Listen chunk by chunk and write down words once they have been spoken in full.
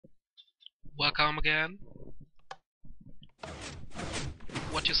Welcome again.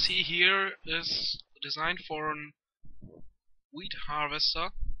 What you see here is designed for an wheat harvester.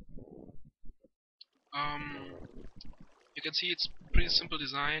 You can see it's pretty simple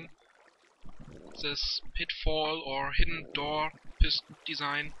design. It's this pitfall or hidden door piston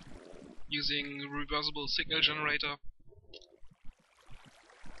design using reversible signal generator.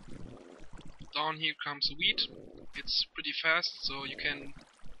 Down here comes the wheat. It's pretty fast, so you can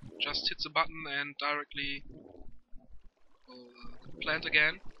just hit the button and directly plant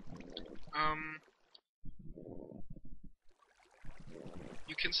again.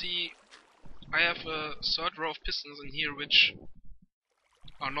 You can see I have a third row of pistons in here which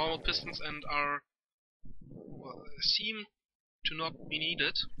are normal pistons and are seem to not be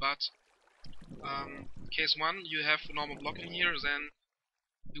needed, but case 1 you have a normal block in here, then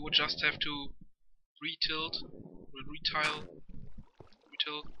you would just have to retilt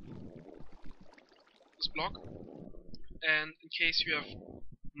this block, and in case you have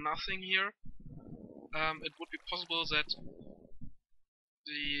nothing here, it would be possible that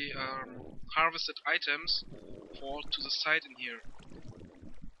the harvested items fall to the side in here.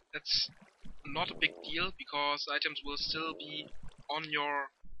 That's not a big deal because items will still be on your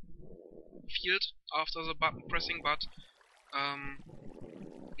field after the button pressing, but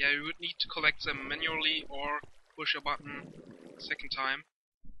yeah, you would need to collect them manually or push a button a second time.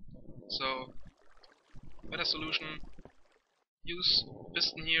 So better solution, use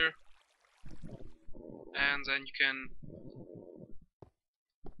piston here, and then you can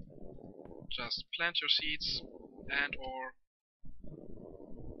just plant your seeds and or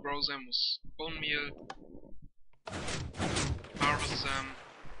grow them with bone meal, harvest them,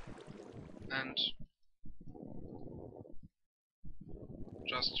 and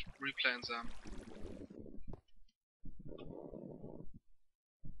just replant them.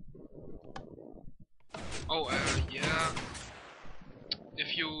 Oh, yeah,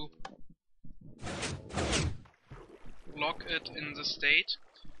 if you lock it in the state,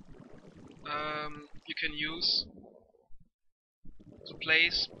 you can use the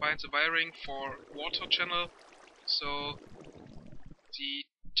place behind the wiring for water channel, so the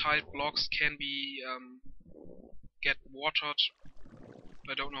tiled blocks can be get watered.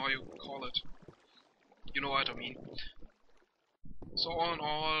 I don't know how you call it. You know what I mean. So all in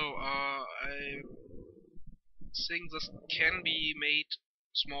all, I think this can be made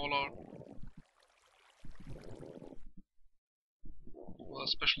smaller, well,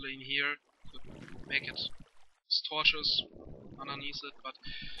 especially in here. Could make it torches underneath it, but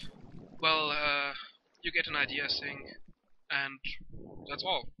well, you get an idea, I think. And that's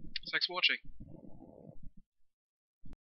all. Thanks for watching.